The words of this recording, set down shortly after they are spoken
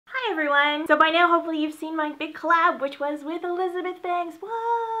everyone! So by now hopefully you've seen my big collab, which was with Elizabeth Banks.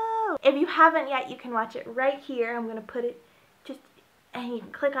 Whoa! If you haven't yet, you can watch it right here. I'm gonna put it and you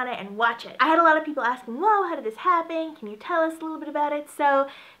can click on it and watch it. I had a lot of people asking, whoa, how did this happen? Can you tell us a little bit about it? So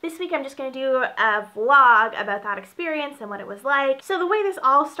this week I'm just going to do a vlog about that experience and what it was like. So the way this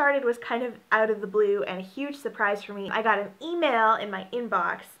all started was kind of out of the blue and a huge surprise for me. I got an email in my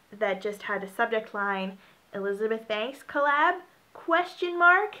inbox that just had a subject line, Elizabeth Banks collab, ?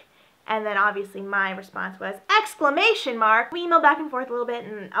 And then obviously my response was exclamation mark. We emailed back and forth a little bit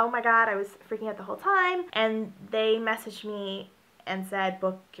and oh my god, I was freaking out the whole time. And they messaged me and said,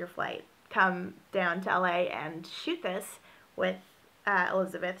 book your flight, come down to LA and shoot this with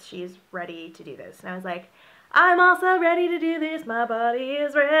Elizabeth. She's ready to do this. And I was like, I'm also ready to do this. My body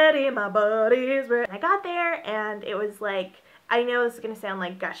is ready. My body is ready. And I got there and it was like, I know this is going to sound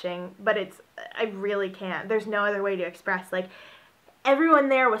like gushing, but I really can't. There's no other way to express, like, everyone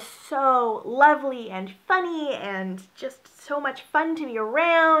there was so lovely and funny and just so much fun to be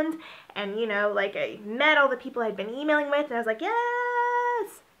around. And, you know, like, I met all the people I'd been emailing with, and I was like,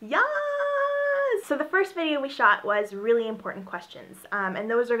 yes! Yes! So the first video we shot was really important questions, and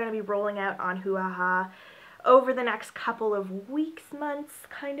those are going to be rolling out on WhoHaha over the next couple of weeks, months,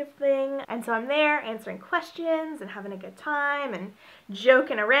 kind of thing. And so I'm there answering questions and having a good time and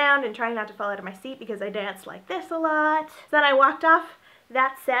joking around and trying not to fall out of my seat because I dance like this a lot. So then I walked off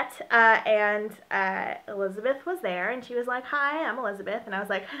that set and Elizabeth was there and she was like, hi, I'm Elizabeth. And I was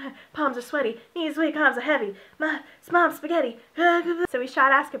like, palms are sweaty, knees weak, arms are heavy, mom spaghetti. So we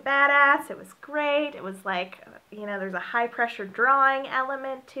shot Ask a Badass. It was great. It was like, you know, there's a high pressure drawing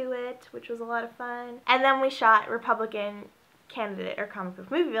element to it, which was a lot of fun. And then we shot Republican Candidate or Comic Book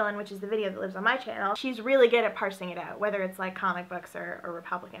Movie Villain, which is the video that lives on my channel. She's really good at parsing it out, whether it's like comic books or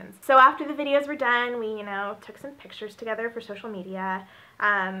Republicans. So after the videos were done, we, you know, took some pictures together for social media,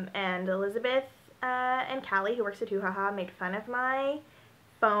 and Elizabeth and Callie, who works at WhoHaha, made fun of my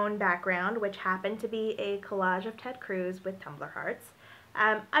phone background, which happened to be a collage of Ted Cruz with Tumblr hearts.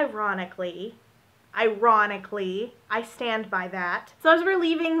 Ironically, I stand by that. So as we're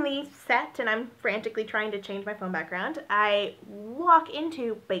leaving the set and I'm frantically trying to change my phone background, I walk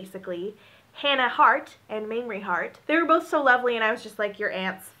into, basically, Hannah Hart and Mamrie Hart. They were both so lovely and I was just like, your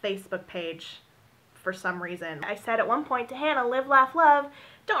aunt's Facebook page for some reason. I said at one point to Hannah, live, laugh, love,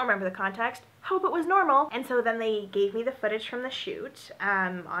 don't remember the context, hope it was normal. And so then they gave me the footage from the shoot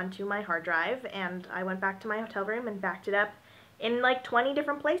onto my hard drive, and I went back to my hotel room and backed it up in like 20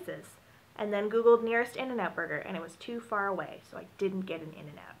 different places. And then Googled nearest In-N-Out burger, and it was too far away, so I didn't get an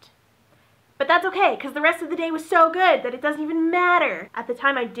In-N-Out. But that's okay, because the rest of the day was so good that it doesn't even matter. At the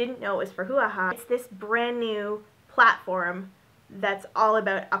time, I didn't know it was for WhoHaha. It's this brand new platform that's all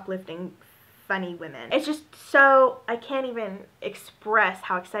about uplifting funny women. It's just so, I can't even express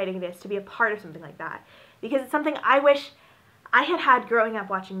how exciting it is to be a part of something like that, because it's something I wish I had growing up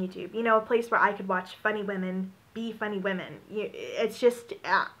watching YouTube. You know, a place where I could watch funny women be funny women. It's just...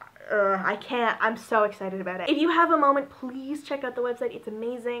 I can't. I'm so excited about it. If you have a moment, please check out the website. It's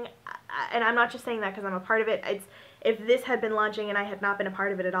amazing. And I'm not just saying that because I'm a part of it. If this had been launching and I had not been a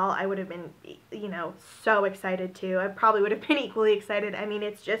part of it at all, I would have been, you know, so excited too. I probably would have been equally excited. I mean,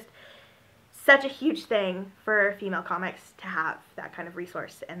 it's just such a huge thing for female comics to have that kind of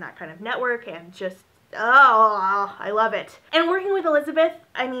resource and that kind of network, and just, oh, I love it. And working with Elizabeth,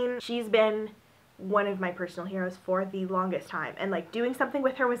 I mean, she's been one of my personal heroes for the longest time, and like doing something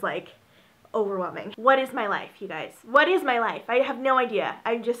with her was like overwhelming. What is my life, you guys? What is my life? I have no idea.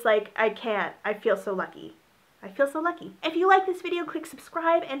 I'm just like, I can't. I feel so lucky. I feel so lucky. If you like this video, click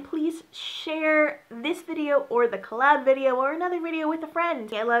subscribe, and please share this video or the collab video or another video with a friend.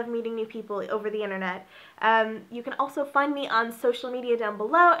 I love meeting new people over the internet. You can also find me on social media down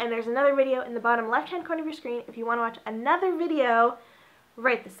below, and there's another video in the bottom left-hand corner of your screen if you want to watch another video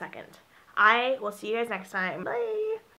right this second. I will see you guys next time. Bye!